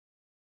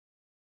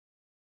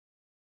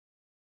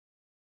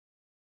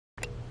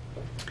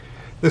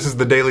This is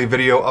the daily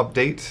video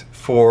update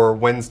for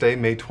Wednesday,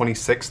 May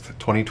 26th,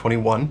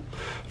 2021.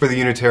 For the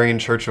Unitarian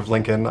Church of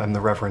Lincoln, I'm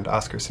the Reverend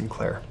Oscar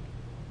Sinclair.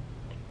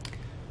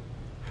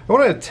 I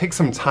want to take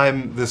some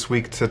time this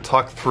week to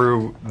talk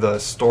through the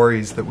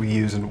stories that we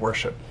use in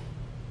worship,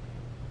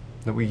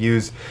 that we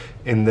use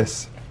in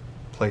this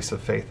place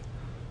of faith.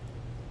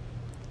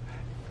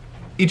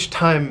 Each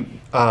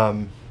time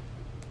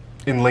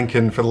in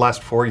Lincoln for the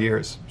last 4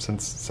 years,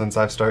 since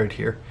I've started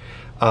here,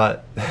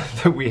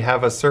 that we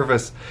have a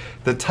service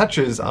that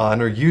touches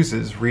on or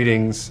uses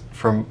readings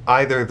from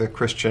either the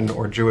Christian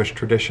or Jewish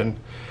tradition.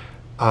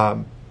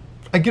 I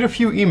get a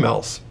few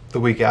emails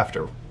the week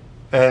after,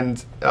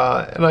 and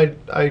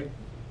I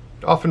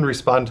often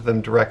respond to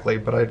them directly,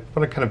 but I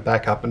want to kind of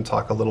back up and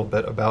talk a little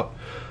bit about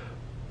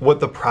what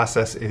the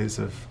process is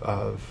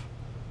of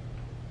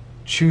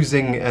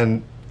choosing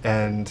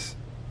and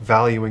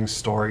valuing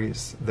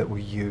stories that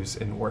we use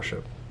in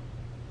worship.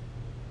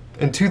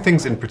 And two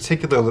things in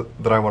particular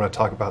that I want to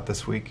talk about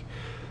this week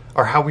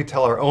are how we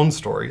tell our own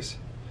stories,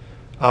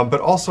 but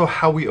also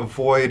how we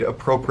avoid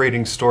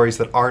appropriating stories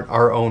that aren't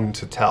our own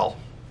to tell.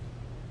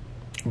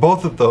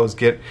 Both of those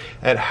get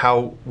at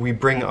how we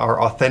bring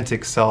our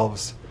authentic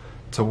selves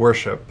to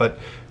worship, but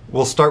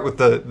we'll start with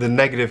the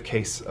negative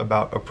case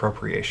about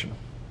appropriation.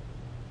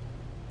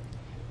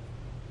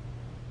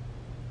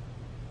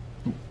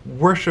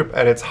 Worship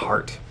at its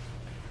heart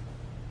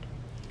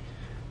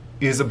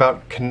is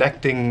about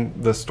connecting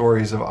the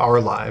stories of our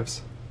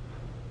lives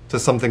to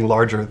something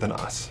larger than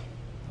us,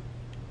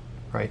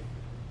 right?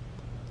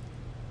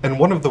 And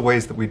one of the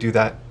ways that we do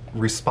that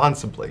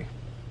responsibly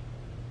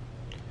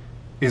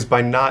is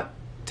by not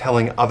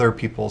telling other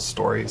people's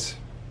stories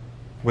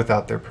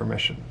without their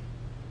permission.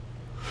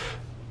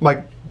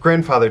 My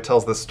grandfather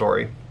tells this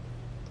story.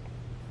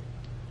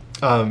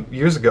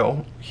 Years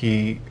ago,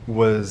 he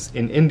was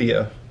in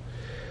India,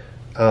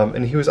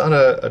 and he was on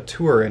a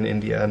tour in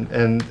India,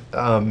 and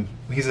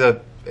he's an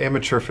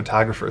amateur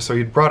photographer, so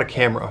he'd brought a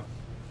camera.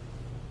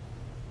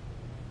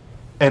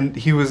 And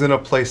he was in a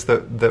place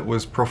that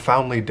was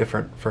profoundly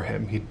different for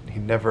him.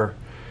 He'd never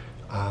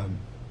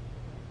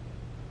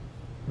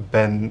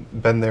been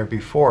there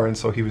before, and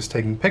so he was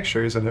taking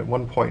pictures, and at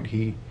one point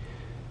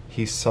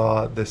he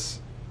saw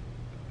this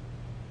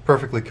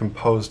perfectly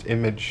composed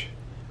image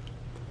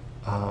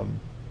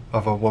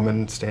of a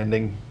woman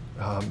standing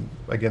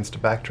against a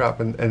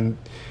backdrop, and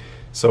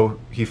so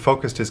he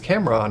focused his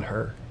camera on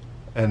her,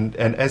 and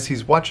as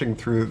he's watching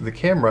through the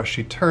camera,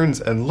 she turns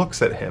and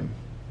looks at him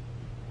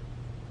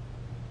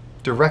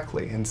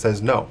directly and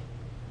says no.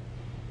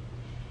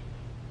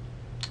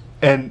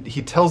 And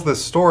he tells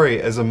this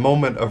story as a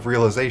moment of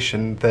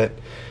realization that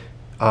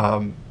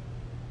the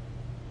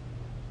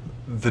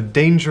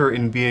danger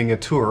in being a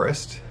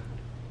tourist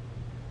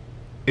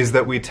is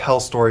that we tell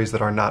stories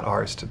that are not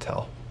ours to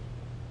tell.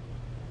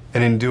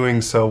 And in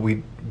doing so,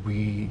 we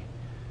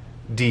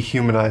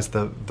dehumanize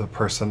the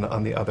person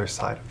on the other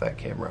side of that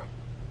camera.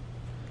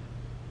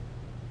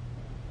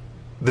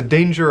 The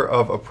danger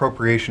of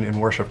appropriation in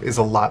worship is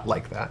a lot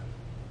like that,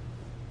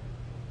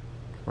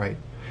 right?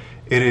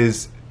 It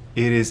is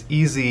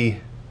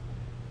easy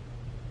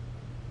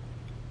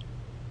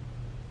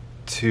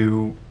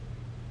to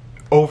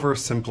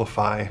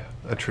oversimplify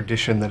a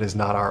tradition that is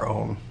not our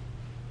own,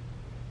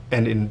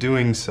 and in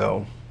doing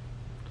so,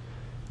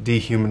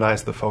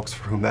 dehumanize the folks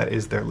for whom that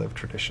is their lived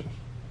tradition.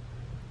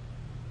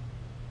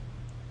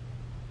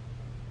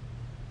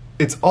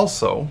 It's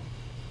also,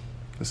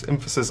 this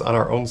emphasis on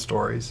our own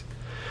stories,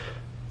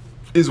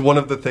 is one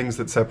of the things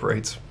that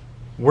separates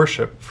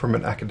worship from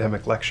an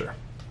academic lecture.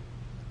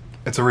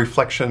 It's a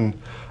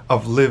reflection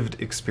of lived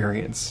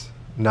experience,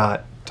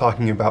 not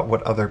talking about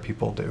what other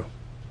people do.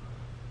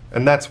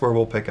 And that's where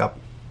we'll pick up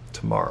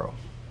tomorrow.